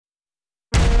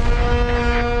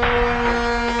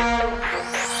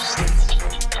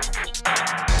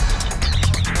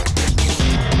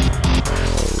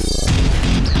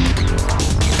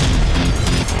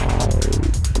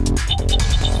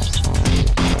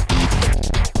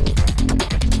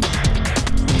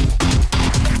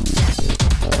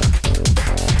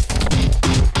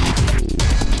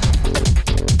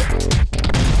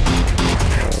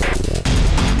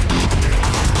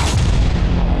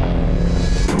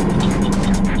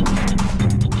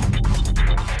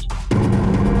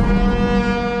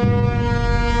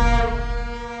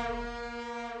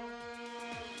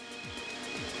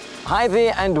Hi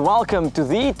there and welcome to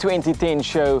the 2010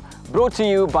 show brought to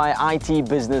you by IT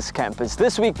Business Campus.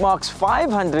 This week marks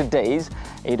 500 days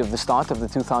ahead of the start of the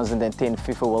 2010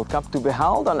 FIFA World Cup to be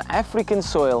held on African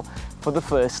soil for the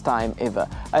first time ever.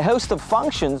 A host of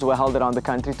functions were held around the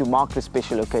country to mark the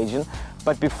special occasion.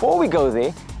 But before we go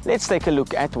there, let's take a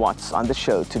look at what's on the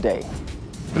show today.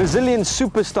 Brazilian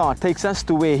superstar takes us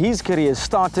to where his career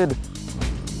started.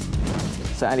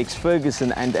 Sir Alex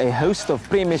Ferguson and a host of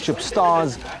Premiership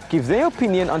stars give their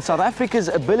opinion on South Africa's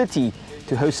ability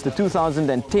to host the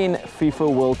 2010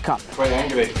 FIFA World Cup.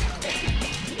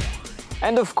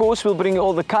 And of course, we'll bring you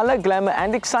all the colour, glamour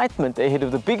and excitement ahead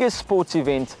of the biggest sports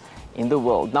event in the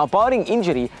world. Now, barring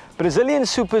injury, Brazilian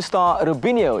superstar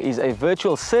Robinho is a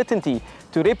virtual certainty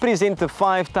to represent the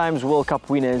 5-time World Cup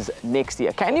winners next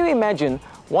year. Can you imagine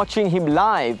watching him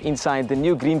live inside the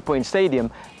new Greenpoint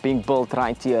Stadium being built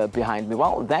right here behind me?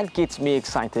 Well, that gets me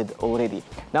excited already.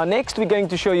 Now, next we're going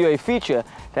to show you a feature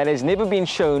that has never been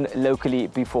shown locally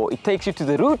before. It takes you to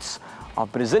the roots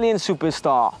of Brazilian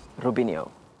superstar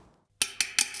Robinho.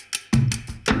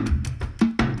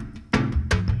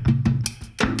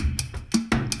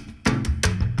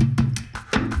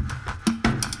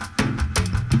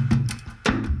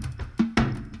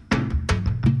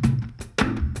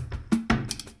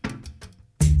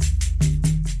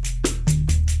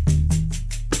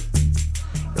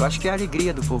 Eu acho que é a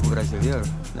alegria do povo brasileiro,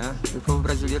 né? E o povo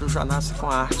brasileiro já nasce com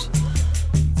a arte.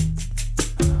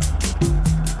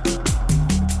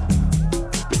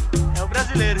 É o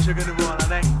brasileiro jogando bola,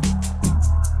 né?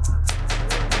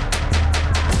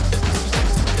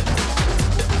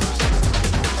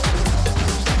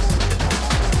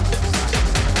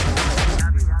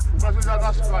 O Brasil já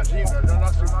nasce com a ginga, já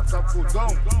nasce com o dom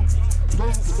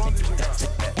de gingar.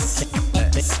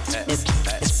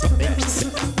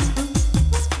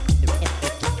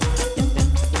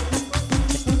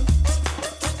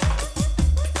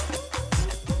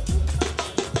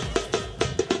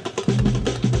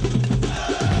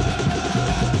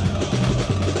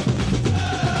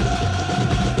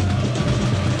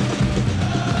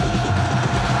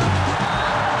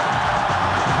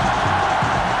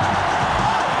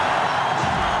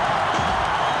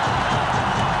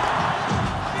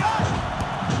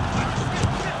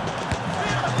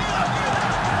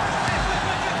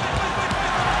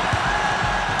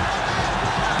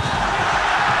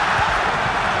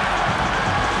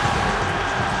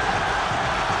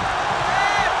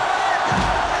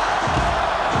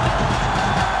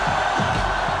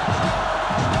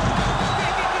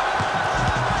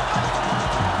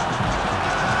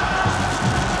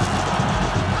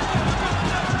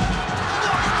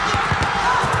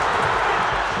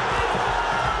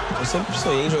 Eu sempre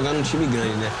sonhei em jogar num time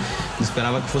grande, né? Eu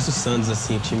esperava que fosse o Santos,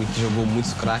 assim, o time que jogou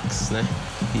muitos craques, né?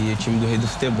 E o time do rei do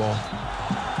futebol.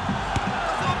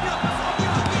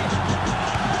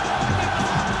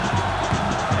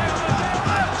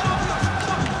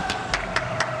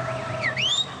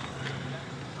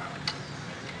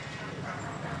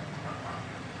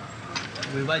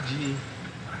 Vou invadir, hein?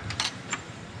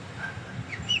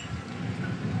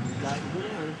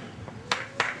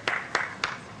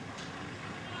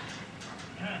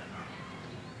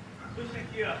 Puxa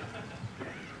aqui, ó.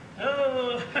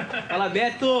 Oh. Fala,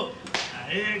 Beto!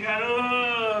 Aê,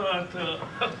 garoto!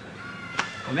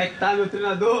 Como é que tá, meu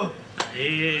treinador?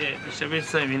 Aê, Deus te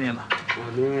abençoe, menino.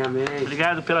 Amém, amém.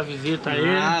 Obrigado pela visita aí.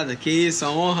 Nada, que isso,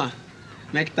 a honra.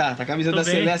 Como é que tá? Tá a camisa da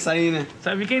Celeste aí, né?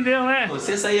 Sabe quem deu, né?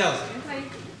 Você aí, ó.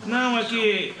 Não,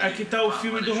 aqui tá o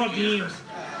filme do Robinho.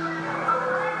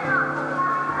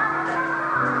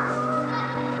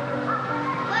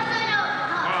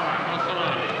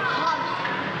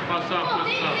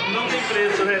 Não tem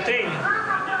preço, né? Tem?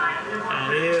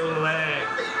 Aê, moleque.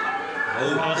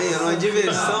 Tem uma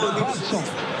diversão. Robson.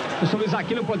 O São Luís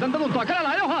Aquino podendo dando um toque. Olha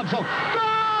lá, é o Robson.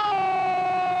 Gol!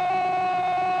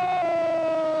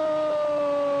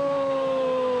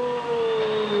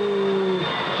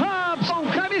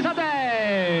 Robson, camisa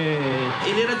 10.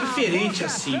 Ele era diferente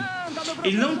assim.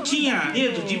 Ele não tinha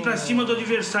medo de ir pra cima do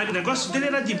adversário. O negócio dele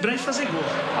era driblar e fazer gol.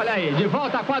 Olha aí, de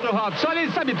volta a quadro Robson. Olha,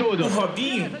 ele sabe tudo. O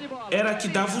Robinho era que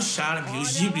dava o charme, o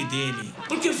drible dele.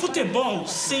 Porque o futebol,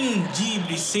 sem um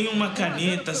drible, sem uma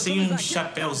caneta, sem um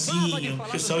chapéuzinho, o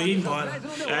pessoal ia embora.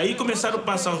 Aí começaram a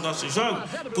passar os nossos jogos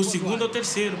pro segundo ou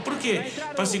terceiro. Por quê?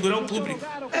 Pra segurar o público.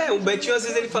 É, o Betinho às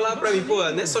vezes ele falava pra mim, pô,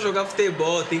 não é só jogar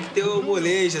futebol, tem que ter o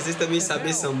molejo, às vezes também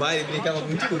saber sambar, ele brincava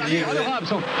muito comigo, Olha né? o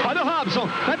Robson,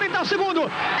 vai tentar o segundo. Errou!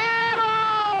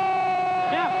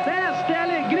 É a festa, é a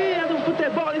alegria do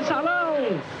futebol em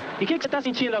salão. E o que você tá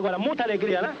sentindo agora? Muita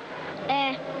alegria, né?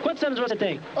 É, Quantos anos você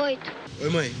tem? 8. Oi,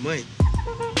 mãe.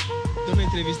 Tô na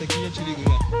entrevista aqui, já te ligo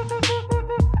já.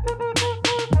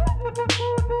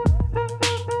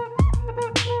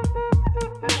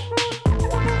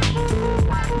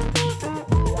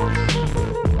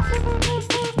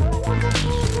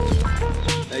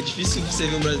 É difícil você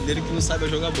ver um brasileiro que não saiba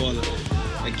jogar bola.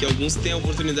 É que alguns têm a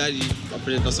oportunidade de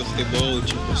apresentar seu futebol,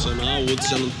 time profissional, outros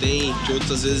já não têm, que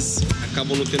outros às vezes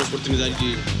acabam não tendo a oportunidade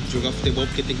de jogar futebol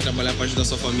porque tem que trabalhar para ajudar a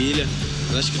sua família.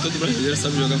 Mas acho que todo brasileiro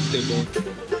sabe jogar futebol.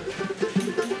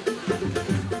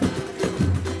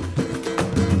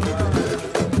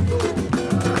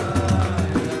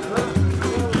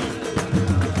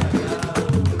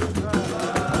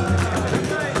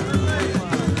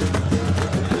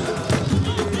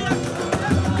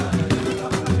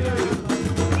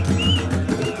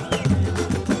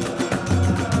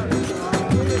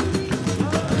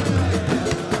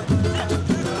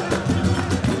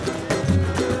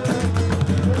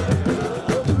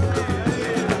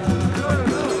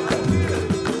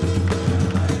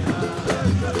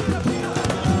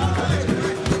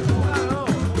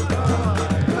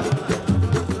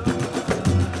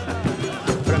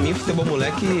 Futebol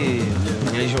moleque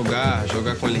é jogar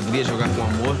com alegria, jogar com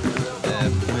amor,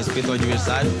 com respeito ao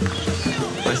adversário,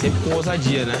 mas sempre com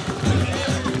ousadia, né?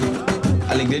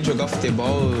 A alegria de jogar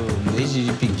futebol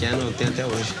desde pequeno eu tenho até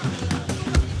hoje.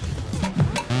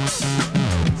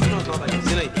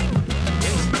 Ensina aí.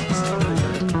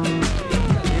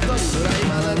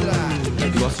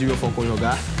 Eu gosto de ver o Falcão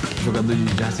jogar, jogador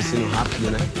de raciocínio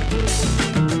rápido, né?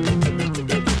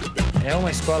 É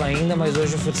uma escola ainda, mas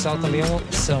hoje o futsal também é uma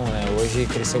opção, né? Hoje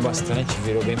cresceu bastante,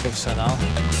 virou bem profissional.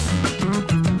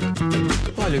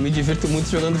 Olha, eu me divirto muito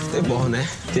jogando futebol, né?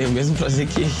 Tenho o mesmo prazer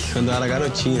que quando eu era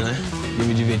garotinho, né? E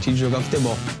me diverti de jogar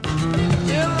futebol.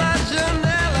 Pela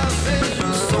janela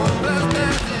vejo sombras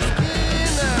das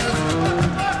esquinas,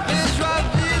 vejo a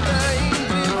vida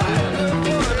indo, eu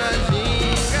vou na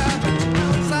ginga,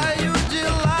 saio de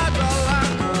lado a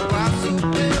lado, passo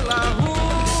pela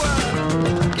rua,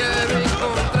 quero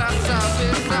encontrar,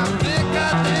 saber cadê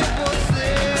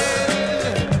você?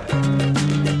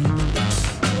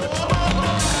 Eu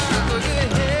tô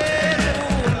guerreiro.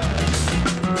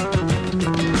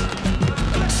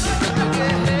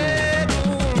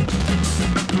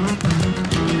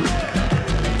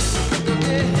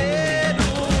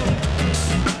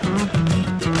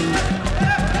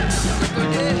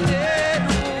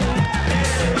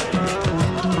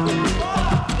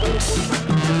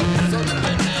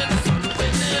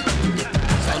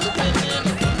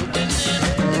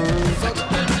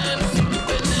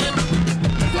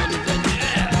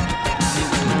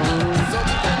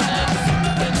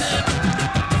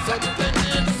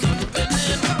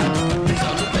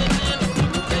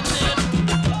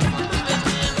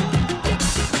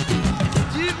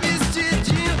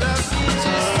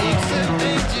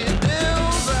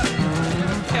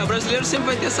 O brasileiro sempre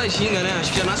vai ter essa ginga, né?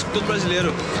 Acho que já nasce com todo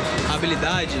brasileiro.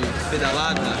 Habilidade,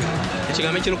 pedalada.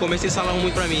 Antigamente no começo eles falavam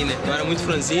muito pra mim, né? Eu era muito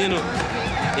franzino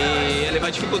e ia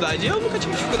levar dificuldade. Eu nunca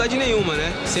tive dificuldade nenhuma,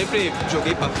 né? Sempre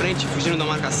joguei pra frente, fugindo da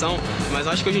marcação. Mas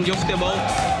eu acho que hoje em dia o futebol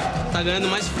tá ganhando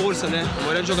mais força, né? A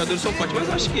maioria dos jogadores são fortes, mas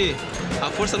eu acho que a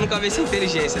força nunca vem sem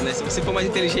inteligência, né? Se você for mais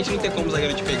inteligente, não tem como o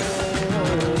zagueiro te pegar.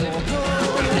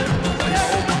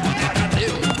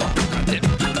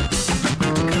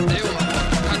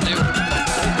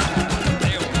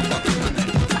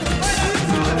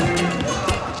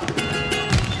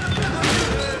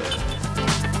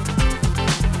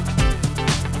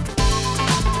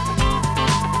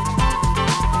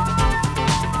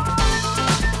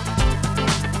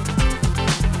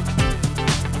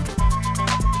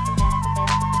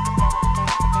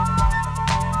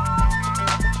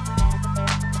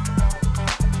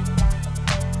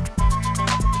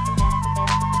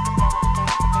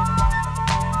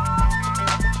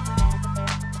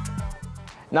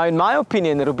 Now, in my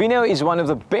opinion, Robinho is one of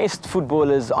the best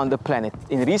footballers on the planet.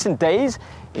 In recent days,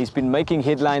 he's been making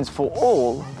headlines for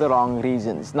all the wrong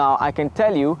reasons. Now, I can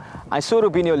tell you, I saw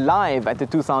Robinho live at the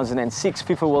 2006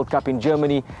 FIFA World Cup in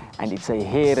Germany, and it's a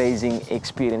hair-raising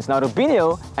experience. Now,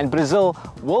 Robinho and Brazil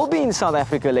will be in South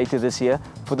Africa later this year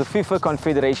for the FIFA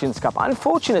Confederations Cup.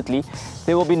 Unfortunately,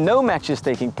 there will be no matches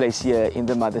taking place here in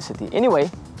the mother city.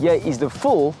 Anyway, here is the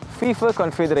full FIFA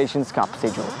Confederations Cup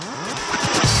schedule.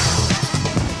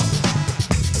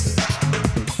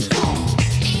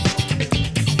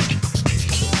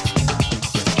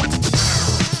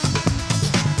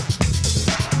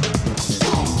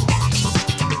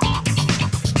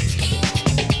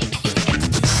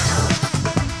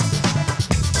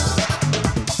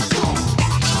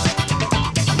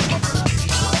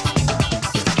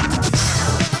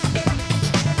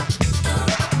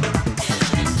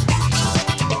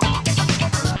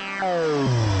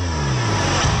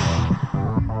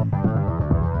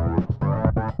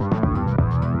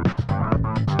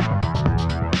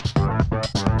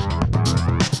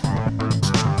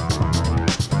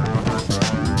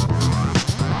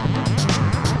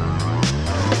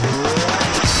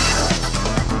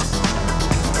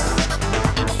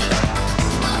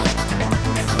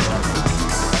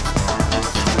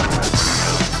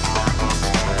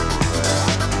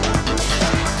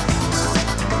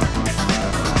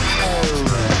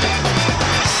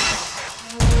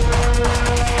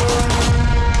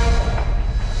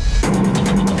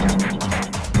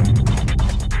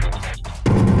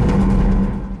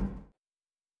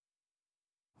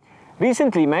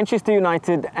 Recently, Manchester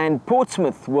United and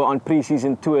Portsmouth were on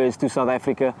pre-season tours to South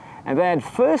Africa, and they had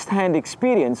first-hand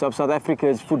experience of South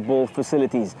Africa's football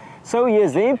facilities. So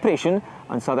here's their impression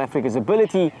on South Africa's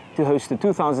ability to host the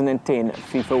 2010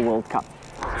 FIFA World Cup.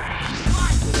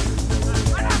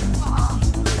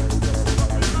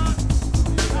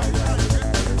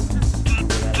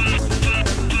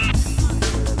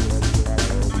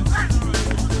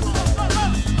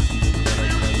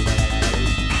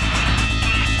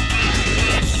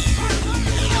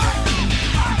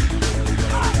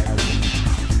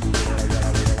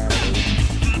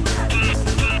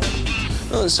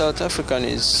 South African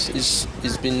is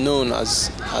been known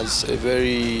as a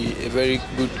very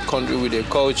good country with a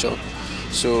culture.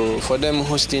 So for them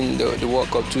hosting the World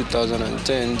Cup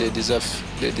 2010, they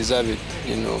deserve it.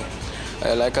 You know,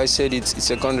 like I said, it's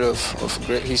a country of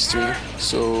great history.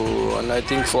 So, and I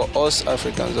think for us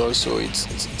Africans also,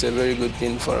 it's a very good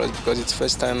thing for us because it's the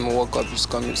first time World Cup is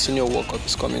coming, Senior World Cup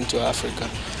is coming to Africa.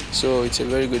 So it's a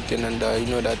very good thing, and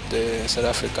you know that South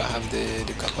Africa have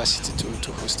the capacity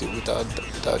to host it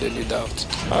without any doubt.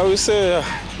 I would say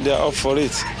they are up for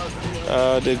it.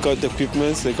 They got the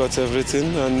equipment, they got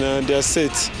everything, and they are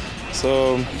set.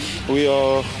 So we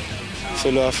all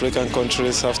fellow African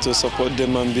countries have to support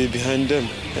them and be behind them,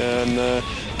 and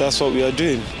that's what we are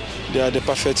doing. They are the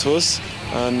perfect hosts,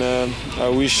 and I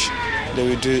wish they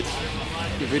would do it.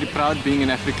 You're very proud being an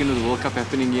African with the World Cup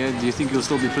happening here. Do you think you'll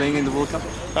still be playing in the World Cup?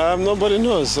 Nobody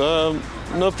knows.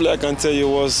 No player can tell you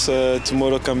what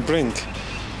tomorrow can bring.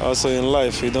 Also in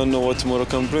life, you don't know what tomorrow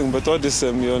can bring. But all the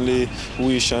same, you only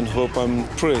wish and hope and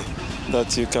pray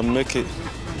that you can make it.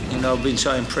 You know, I've been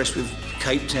so impressed with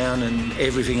Cape Town and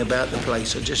everything about the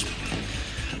place.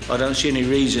 I don't see any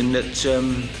reason that,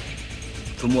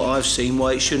 from what I've seen,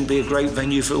 why it shouldn't be a great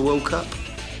venue for a World Cup.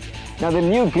 Now, the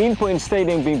new Greenpoint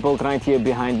Stadium being built right here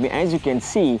behind me, as you can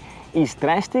see, is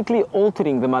drastically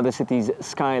altering the mother city's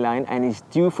skyline and is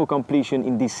due for completion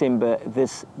in December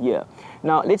this year.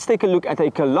 Now, let's take a look at a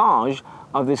collage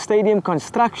of the stadium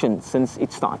construction since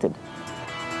it started.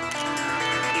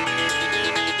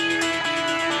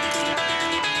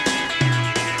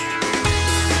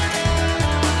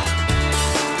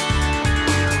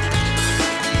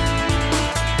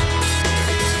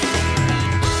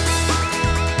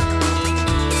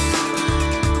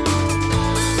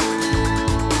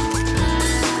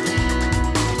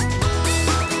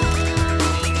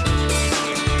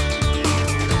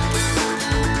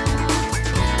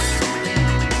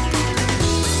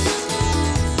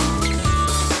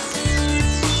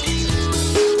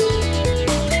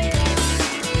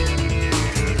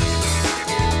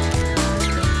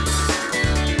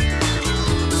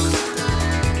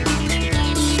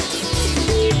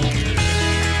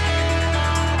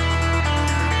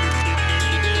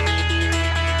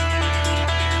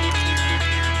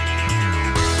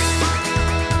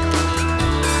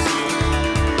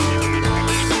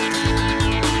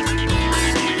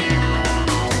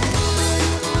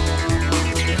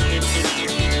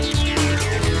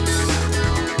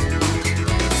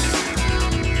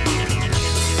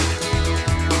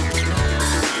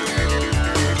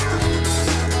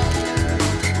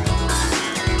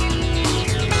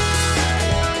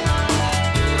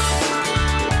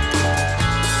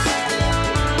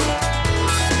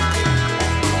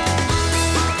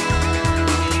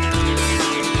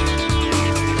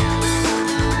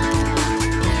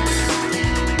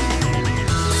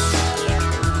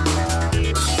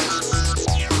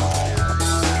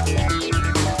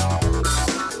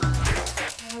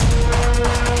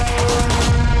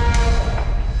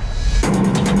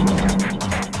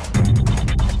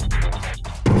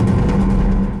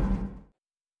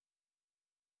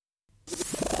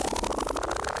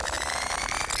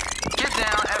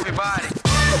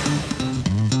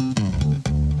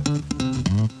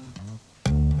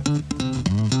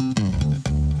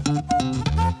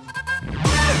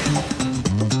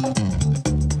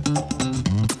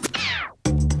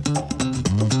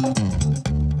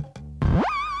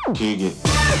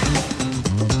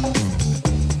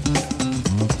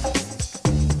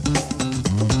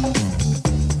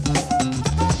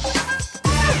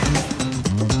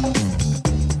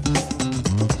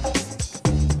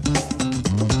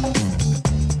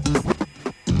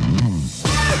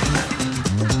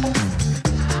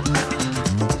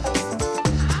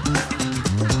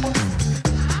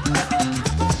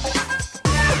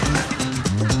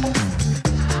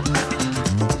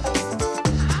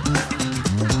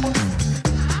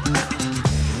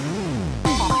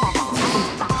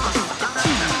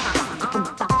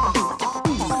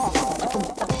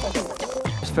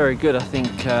 very good. I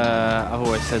think I've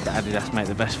always said that Adidas make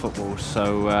the best football.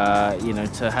 So you know,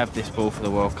 to have this ball for the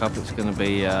World Cup, it's going to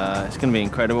be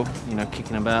incredible. You know,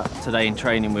 kicking about today in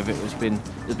training with it has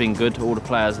been good. All the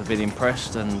players have been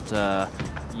impressed, and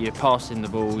you're passing the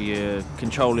ball, you're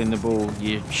controlling the ball,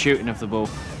 you're shooting of the ball.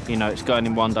 You know, it's going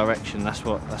in one direction. That's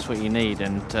what you need,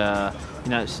 and you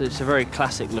know, it's a very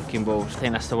classic looking ball. I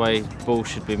think that's the way balls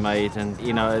should be made. And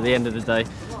you know, at the end of the day,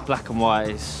 black and white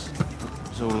is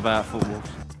all about football.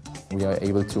 We are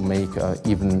able to make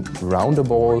even rounder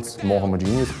balls, more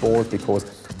homogeneous balls, because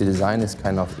the design is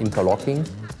kind of interlocking.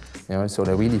 You know, so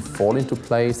they really fall into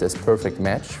place. There's perfect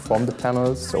match from the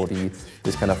panels. So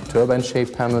this kind of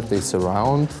turbine-shaped panels, they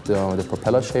surround the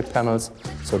propeller-shaped panels.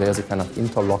 So there's a kind of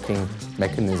interlocking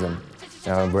mechanism.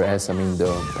 Whereas, I mean,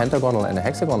 the pentagonal and the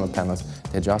hexagonal panels,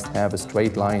 they just have a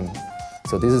straight line.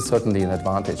 So this is certainly an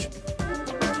advantage.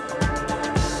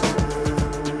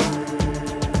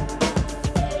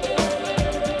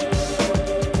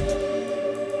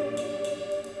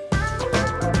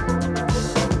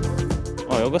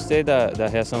 Eu gostei da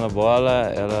reação da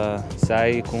bola, ela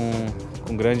sai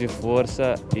com grande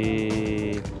força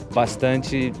e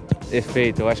bastante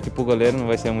efeito. Eu acho que para o goleiro não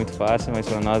vai ser muito fácil, mas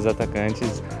para nós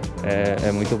atacantes é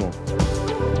muito bom.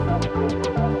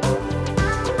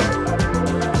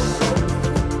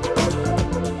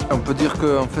 On peut dire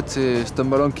que en fait, c'est un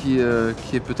ballon qui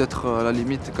est peut-être à la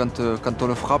limite quand on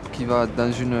le frappe, qui va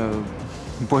dans une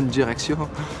bonne direction.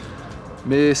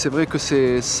 Mais c'est vrai que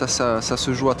ça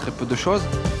se joue à très peu de choses.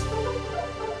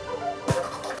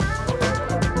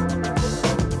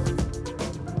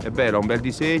 È bello, ha un bel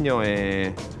disegno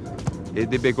e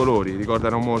dei bei colori,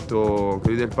 ricordano molto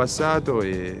quelli del passato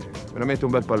e veramente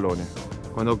un bel pallone.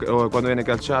 Quando viene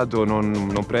calciato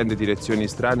non prende direzioni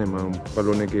strane, ma è un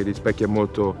pallone che rispecchia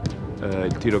molto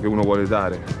il tiro che uno vuole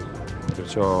dare,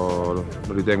 perciò lo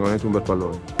ritengo veramente un bel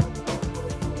pallone.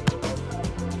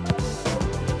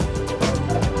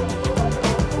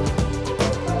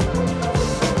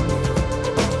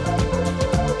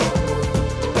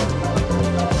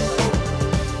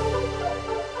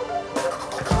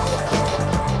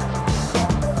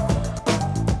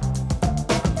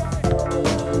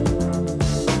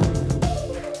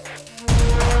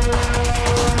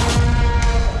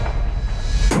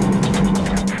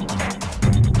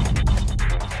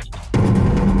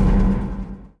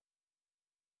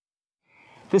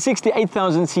 The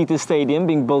 68,000-seater stadium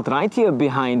being built right here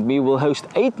behind me will host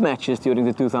 8 matches during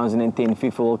the 2010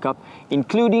 FIFA World Cup,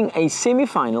 including a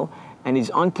semi-final, and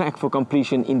is on track for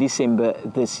completion in December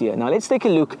this year. Now let's take a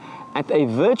look at a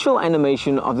virtual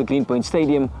animation of the Greenpoint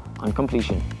Stadium on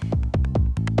completion.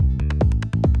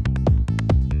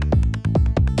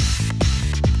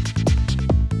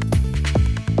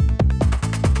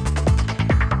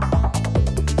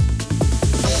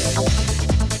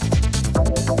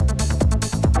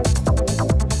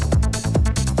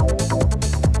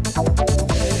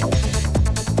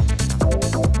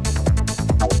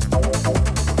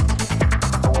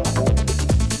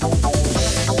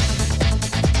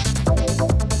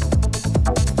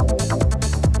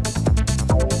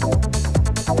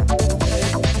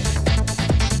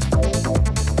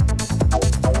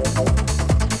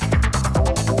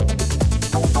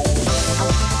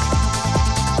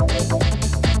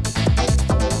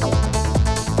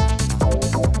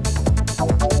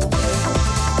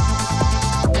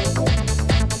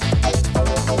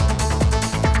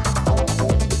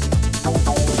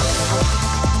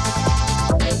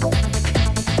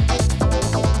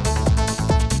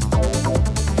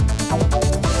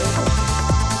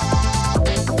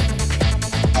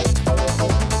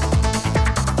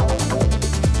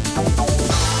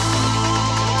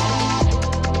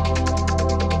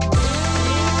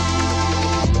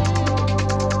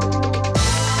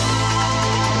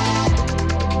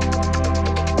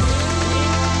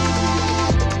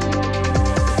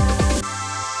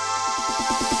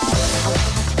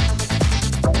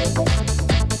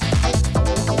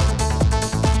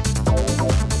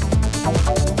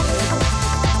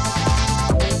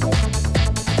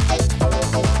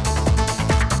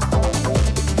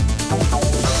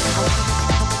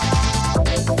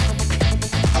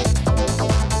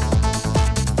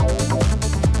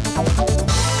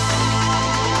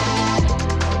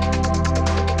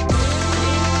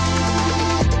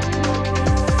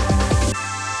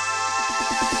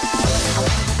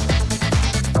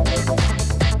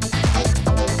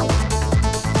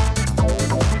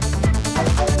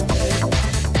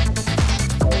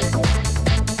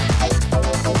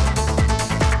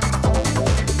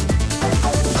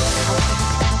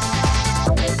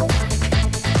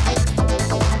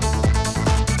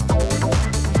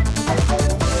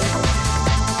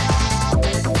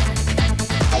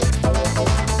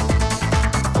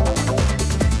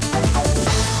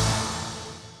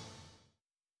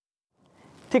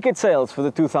 Ticket sales for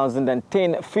the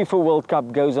 2010 FIFA World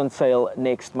Cup goes on sale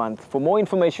next month. For more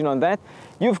information on that,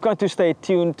 you've got to stay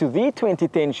tuned to the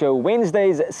 2010 show,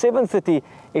 Wednesdays 7:30,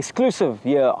 exclusive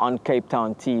here on Cape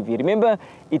Town TV. Remember,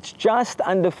 it's just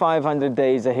under 500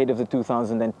 days ahead of the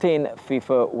 2010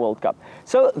 FIFA World Cup.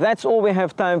 So that's all we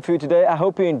have time for you today. I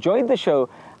hope you enjoyed the show.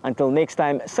 Until next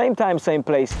time, same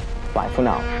place. Bye for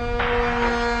now.